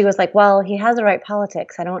 and she was like, well, he has the right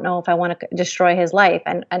politics. I don't know if I want to destroy his life.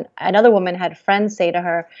 And another woman had friends say to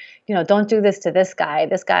her, don't do this to this guy.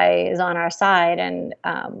 This guy is on our side, and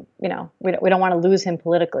we don't want to lose him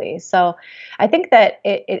politically. So I think that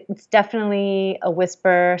it's definitely a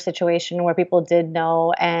whisper situation where people did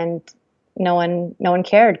know, and no one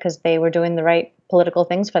cared because they were doing the right political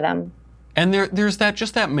things for them. And there's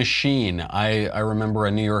that machine. I remember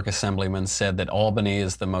a New York assemblyman said that Albany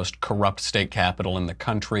is the most corrupt state capital in the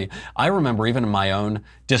country. I remember even in my own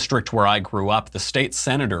district where I grew up, the state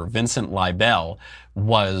senator, Vincent Leibel,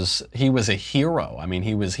 was a hero. I mean,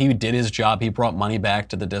 he did his job. He brought money back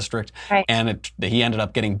to the district, and he ended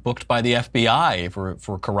up getting booked by the FBI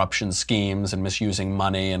for corruption schemes and misusing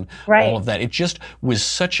money and all of that. It just was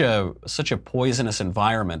such a poisonous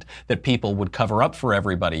environment that people would cover up for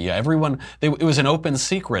everybody. It was an open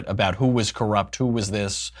secret about who was corrupt, who was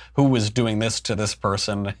doing this to this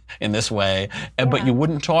person in this way, but you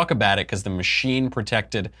wouldn't talk about it because the machine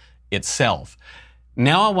protected itself.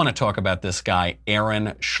 Now I want to talk about this guy,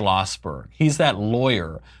 Aaron Schlossberg. He's that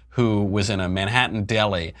lawyer who was in a Manhattan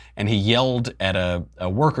deli, and he yelled at a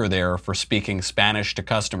worker there for speaking Spanish to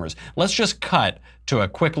customers. Let's just cut to a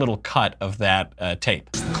quick little cut of that tape.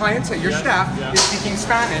 Clients at your staff is speaking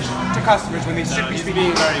Spanish to customers when they should be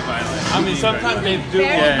speaking very violent. I mean, sometimes they do.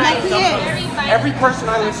 Every person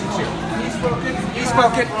I listen to, he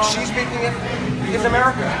spoke it, she's speaking it. Is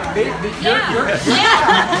America. He's America.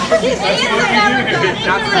 He's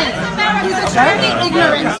very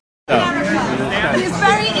ignorant. He's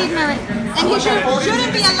very ignorant. And he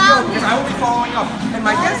shouldn't be allowed. Because I will be following up. And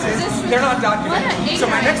my guess is they're not documented.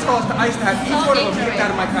 So my next call is to ICE to have each one of them kicked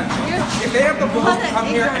out of my country. If they have the balls to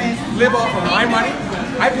come here and live off of my money,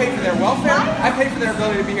 I pay for their welfare, I pay for their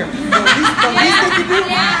ability to be here. The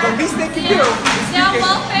least they can do is their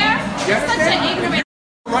welfare? You understand?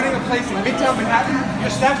 Running a place in Midtown Manhattan,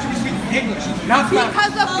 your staff should be speaking English, not Spanish.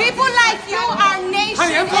 Because of people like you, our nation.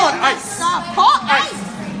 Honey, I'm calling ICE. Call ICE.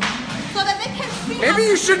 So that they can see. Maybe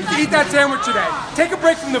you shouldn't eat that sandwich today. Take a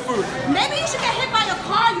break from the food. Maybe you should get hit by a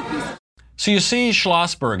car, you piece of. So you see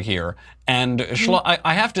Schlossberg here, and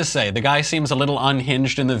I have to say, the guy seems a little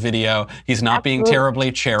unhinged in the video. He's not being terribly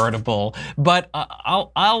charitable, but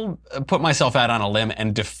I'll put myself out on a limb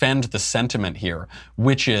and defend the sentiment here,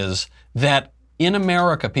 which is that in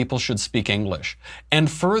America, people should speak English, and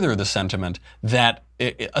further the sentiment that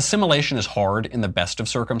assimilation is hard in the best of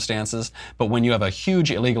circumstances, but when you have a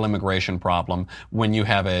huge illegal immigration problem, when you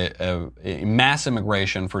have a mass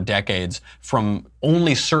immigration for decades from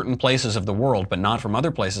only certain places of the world, but not from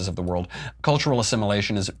other places of the world, cultural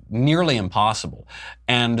assimilation is nearly impossible.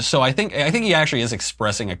 And so I think he actually is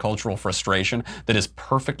expressing a cultural frustration that is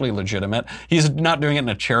perfectly legitimate. He's not doing it in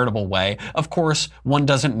a charitable way. Of course, one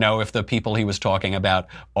doesn't know if the people he was talking about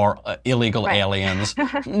are illegal aliens.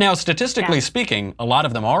 Now, statistically speaking, a lot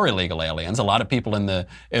of them are illegal aliens. A lot of people in the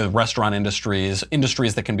restaurant industries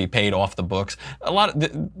that can be paid off the books.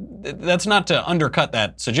 That's not to undercut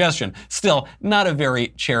that suggestion. Still, not a very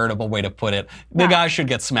charitable way to put it. The guy should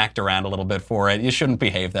get smacked around a little bit for it. You shouldn't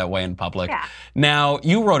behave that way in public. Yeah. Now,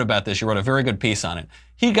 you wrote about this. You wrote a very good piece on it.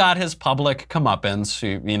 He got his public comeuppance.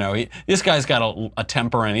 This guy's got a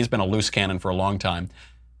temper, and he's been a loose cannon for a long time.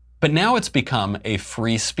 But now it's become a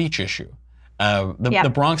free speech issue.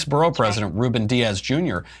 The Bronx Borough President, Ruben Diaz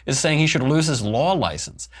Jr., is saying he should lose his law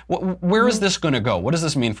license. Where is this going to go? What does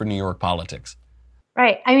this mean for New York politics?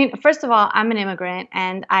 Right. I mean, first of all, I'm an immigrant,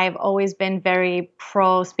 and I've always been very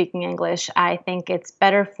pro speaking English. I think it's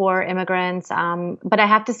better for immigrants. But I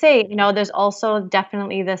have to say, there's also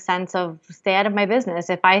definitely the sense of stay out of my business.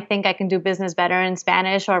 If I think I can do business better in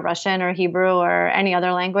Spanish or Russian or Hebrew or any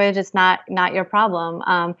other language, it's not your problem.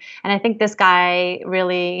 And I think this guy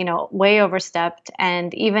really, way overstepped.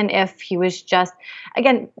 And even if he was just,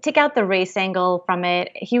 again, take out the race angle from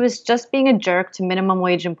it, he was just being a jerk to minimum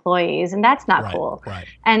wage employees, and that's not cool. Right.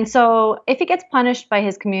 And so if he gets punished by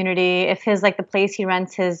his community, if the place he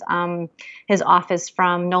rents his office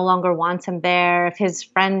from no longer wants him there, if his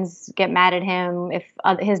friends get mad at him, if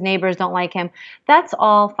his neighbors don't like him, that's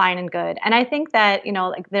all fine and good. And I think that,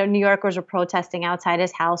 the New Yorkers were protesting outside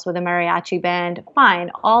his house with a mariachi band.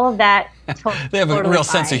 Fine. All of that. They have a real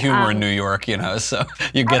sense of humor in New York, so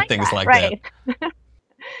you get things like that.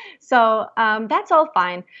 So that's all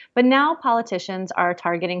fine. But now politicians are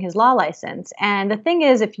targeting his law license. And the thing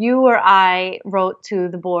is, if you or I wrote to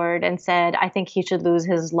the board and said, I think he should lose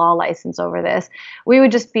his law license over this, we would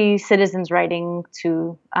just be citizens writing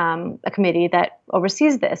to a committee that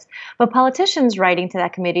oversees this. But politicians writing to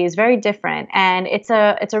that committee is very different. And it's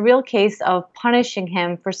a real case of punishing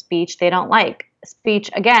him for speech they don't like. Speech,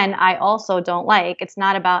 again, I also don't like. It's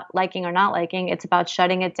not about liking or not liking. It's about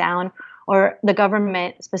shutting it down, or the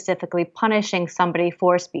government specifically punishing somebody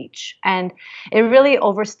for speech. And it really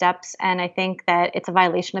oversteps, and I think that it's a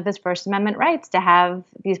violation of his First Amendment rights to have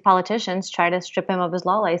these politicians try to strip him of his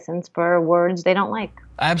law license for words they don't like.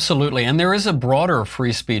 Absolutely. And there is a broader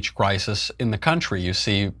free speech crisis in the country. You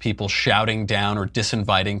see people shouting down or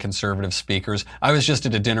disinviting conservative speakers. I was just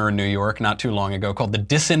at a dinner in New York not too long ago called the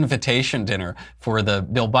Disinvitation Dinner for the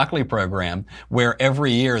Bill Buckley program, where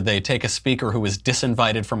every year they take a speaker who is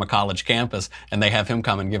disinvited from a college campus and they have him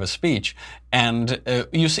come and give a speech. And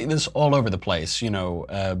you see this all over the place.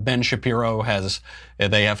 Ben Shapiro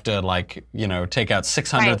they have to take out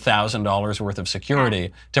 $600,000 worth of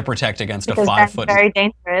security to protect against a 5-foot. Very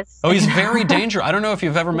dangerous. Oh, he's very dangerous. I don't know if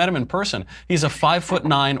you've ever met him in person. He's a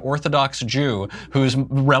 5'9" Orthodox Jew who's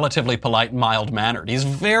relatively polite and mild-mannered. He's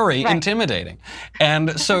very intimidating.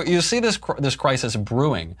 And so you see this crisis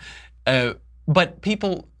brewing. But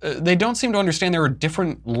people, they don't seem to understand there are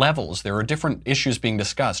different levels. There are different issues being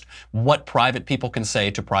discussed. What private people can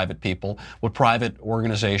say to private people, what private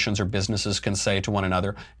organizations or businesses can say to one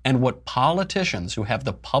another, and what politicians who have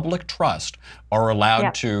the public trust are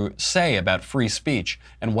allowed to say about free speech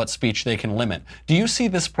and what speech they can limit. Do you see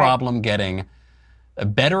this problem getting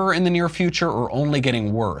better in the near future or only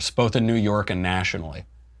getting worse, both in New York and nationally?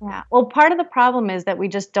 Yeah. Well, part of the problem is that we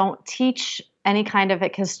just don't teach any kind of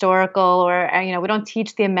historical, or we don't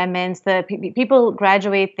teach the amendments. The people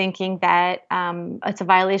graduate thinking that it's a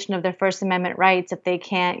violation of their First Amendment rights if they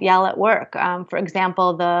can't yell at work. For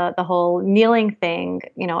example, the whole kneeling thing,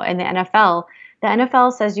 in the NFL. The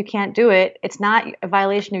NFL says you can't do it. It's not a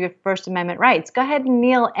violation of your First Amendment rights. Go ahead and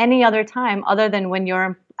kneel any other time other than when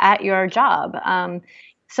you're at your job.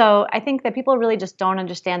 So I think that people really just don't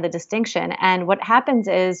understand the distinction. And what happens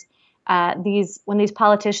is when these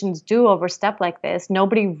politicians do overstep like this,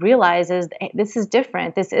 nobody realizes this is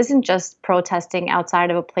different. This isn't just protesting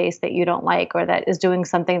outside of a place that you don't like or that is doing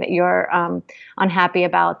something that you're unhappy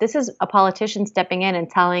about. This is a politician stepping in and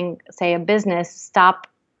telling, say, a business, stop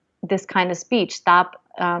this kind of speech, stop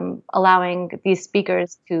allowing these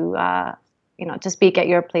speakers to speak at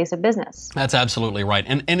your place of business. That's absolutely right.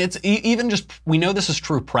 And it's even just, we know this is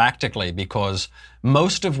true practically because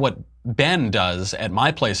most of what Ben does at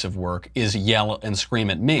my place of work is yell and scream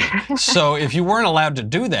at me. So if you weren't allowed to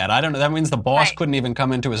do that, I don't know, that means the boss couldn't even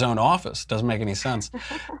come into his own office. Doesn't make any sense.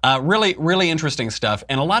 Really, really interesting stuff.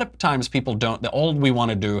 And a lot of times people don't, all we want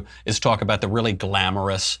to do is talk about the really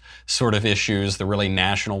glamorous sort of issues, the really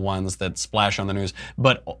national ones that splash on the news.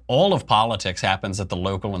 But all of politics happens at the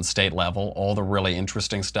local and state level, all the really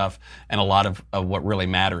interesting stuff, and a lot of what really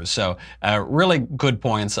matters. So really good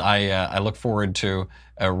points. I look forward to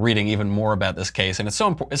reading even more about this case, and it's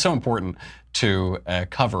so important to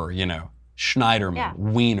cover. Schneiderman,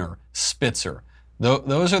 Wiener, Spitzer.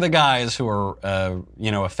 Those are the guys who are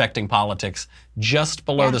affecting politics just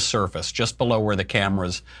below the surface, just below where the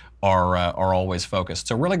cameras are always focused.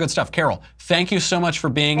 So really good stuff. Carol, thank you so much for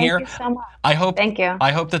being here. Thank you so much. Thank you.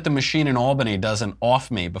 I hope that the machine in Albany doesn't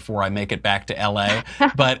off me before I make it back to LA.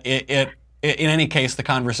 But in any case, the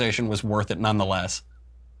conversation was worth it nonetheless.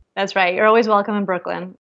 That's right. You're always welcome in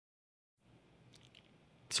Brooklyn.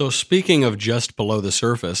 So speaking of just below the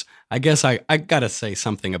surface, I guess I got to say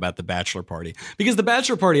something about the bachelor party. Because the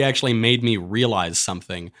bachelor party actually made me realize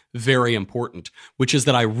something very important, which is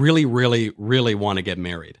that I really, really, really want to get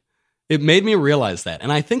married. It made me realize that.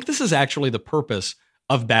 And I think this is actually the purpose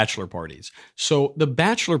of bachelor parties. So the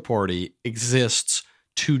bachelor party exists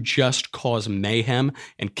to just cause mayhem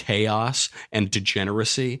and chaos and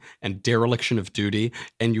degeneracy and dereliction of duty,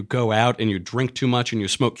 and you go out and you drink too much and you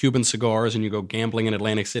smoke Cuban cigars and you go gambling in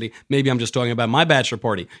Atlantic City. Maybe I'm just talking about my bachelor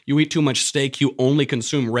party. You eat too much steak, you only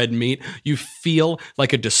consume red meat, you feel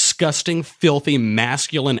like a disgusting, filthy,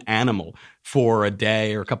 masculine animal for a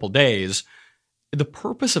day or a couple days. The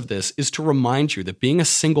purpose of this is to remind you that being a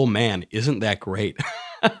single man isn't that great.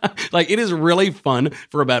 Like, it is really fun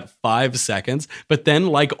for about 5 seconds, but then,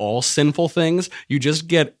 like all sinful things, you just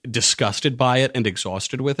get disgusted by it and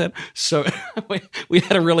exhausted with it. So we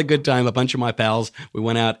had a really good time. A bunch of my pals, we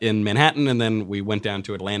went out in Manhattan, and then we went down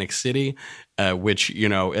to Atlantic City, which,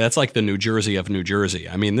 that's like the New Jersey of New Jersey.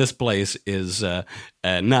 I mean, this place is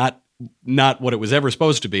not what it was ever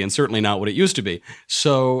supposed to be, and certainly not what it used to be.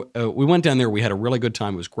 So we went down there. We had a really good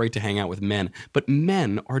time. It was great to hang out with men. But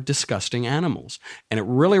men are disgusting animals. And it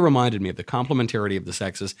really reminded me of the complementarity of the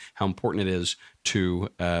sexes, how important it is to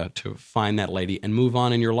find that lady and move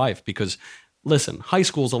on in your life. Because, listen, high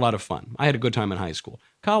school is a lot of fun. I had a good time in high school.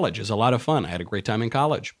 College is a lot of fun. I had a great time in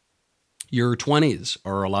college. Your 20s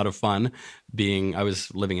are a lot of fun. I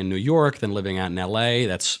was living in New York, then living out in LA.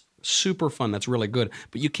 That's super fun. That's really good.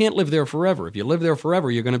 But you can't live there forever. If you live there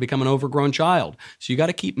forever, you're going to become an overgrown child. So you got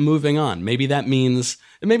to keep moving on. Maybe that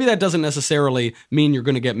doesn't necessarily mean you're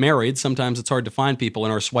going to get married. Sometimes it's hard to find people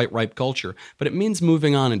in our swipe ripe culture. But it means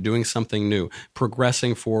moving on and doing something new,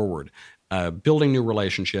 progressing forward, building new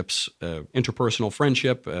relationships, interpersonal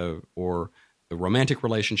friendship, or romantic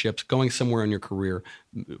relationships, going somewhere in your career,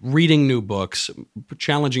 reading new books,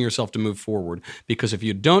 challenging yourself to move forward. Because if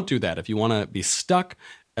you don't do that, if you want to be stuck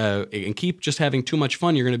and keep just having too much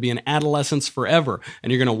fun, you're going to be in adolescence forever,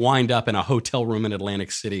 and you're going to wind up in a hotel room in Atlantic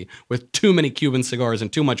City with too many Cuban cigars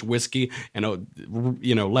and too much whiskey and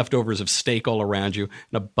leftovers of steak all around you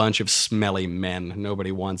and a bunch of smelly men.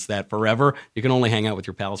 Nobody wants that forever. You can only hang out with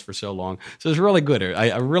your pals for so long. So it's really good.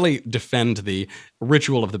 I really defend the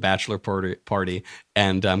ritual of the bachelor party,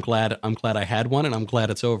 and I'm glad I had one, and I'm glad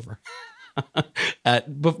it's over.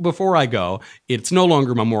 Before I go, it's no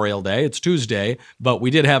longer Memorial Day. It's Tuesday, but we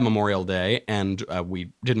did have Memorial Day, and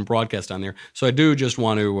we didn't broadcast on there. So I do just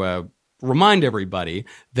want to remind everybody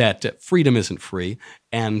that freedom isn't free.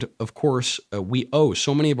 And, of course, we owe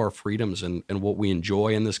so many of our freedoms and what we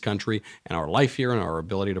enjoy in this country and our life here and our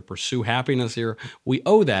ability to pursue happiness here. We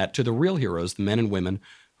owe that to the real heroes, the men and women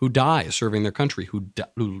who die serving their country,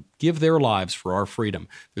 who give their lives for our freedom.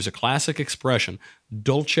 There's a classic expression,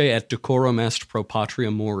 dulce et decorum est pro patria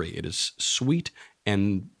mori. It is sweet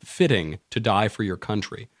and fitting to die for your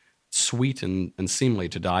country. Sweet and seemly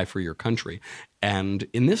to die for your country. And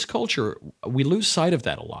in this culture, we lose sight of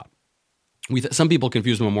that a lot. Some people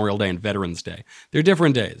confuse Memorial Day and Veterans Day. They're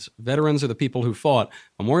different days. Veterans are the people who fought.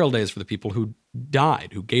 Memorial Day is for the people who died,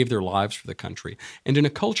 who gave their lives for the country. And in a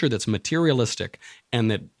culture that's materialistic and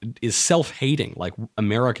that is self-hating, like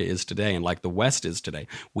America is today and like the West is today,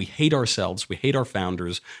 we hate ourselves, we hate our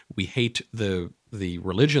founders, we hate the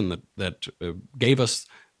religion that gave us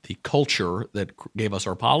the culture that gave us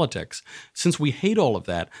our politics. Since we hate all of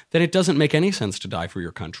that, then it doesn't make any sense to die for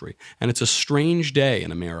your country. And it's a strange day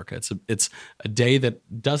in America. It's a day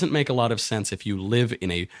that doesn't make a lot of sense if you live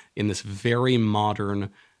in this very modern,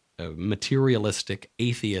 materialistic,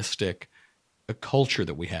 atheistic culture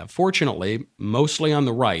that we have. Fortunately, mostly on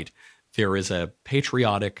the right, there is a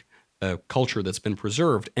patriotic culture that's been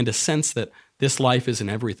preserved, and a sense that this life isn't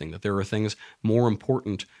everything, that there are things more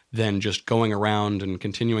important than just going around and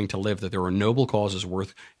continuing to live, that there are noble causes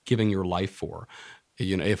worth giving your life for.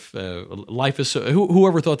 You know, if life is so,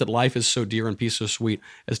 whoever thought that life is so dear and peace so sweet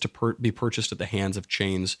as to be purchased at the hands of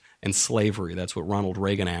chains and slavery? That's what Ronald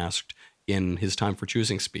Reagan asked in his Time for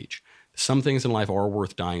Choosing speech. Some things in life are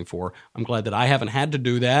worth dying for. I'm glad that I haven't had to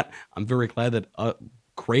do that. I'm very glad that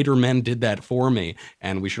greater men did that for me,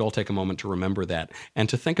 and we should all take a moment to remember that and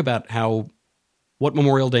to think about what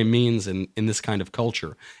Memorial Day means in this kind of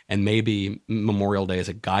culture. And maybe Memorial Day is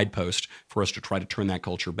a guidepost for us to try to turn that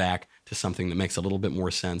culture back to something that makes a little bit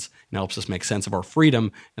more sense and helps us make sense of our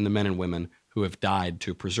freedom and the men and women who have died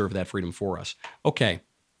to preserve that freedom for us. Okay,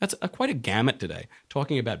 that's quite a gamut today,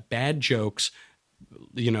 talking about bad jokes,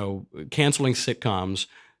 canceling sitcoms,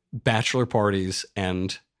 bachelor parties,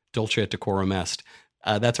 and Dulce et Decorum Est.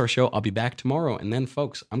 That's our show. I'll be back tomorrow. And then,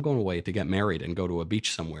 folks, I'm going away to get married and go to a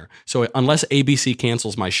beach somewhere. So unless ABC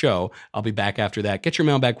cancels my show, I'll be back after that. Get your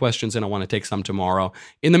mailbag questions in. I want to take some tomorrow.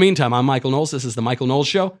 In the meantime, I'm Michael Knowles. This is The Michael Knowles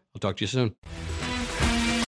Show. I'll talk to you soon.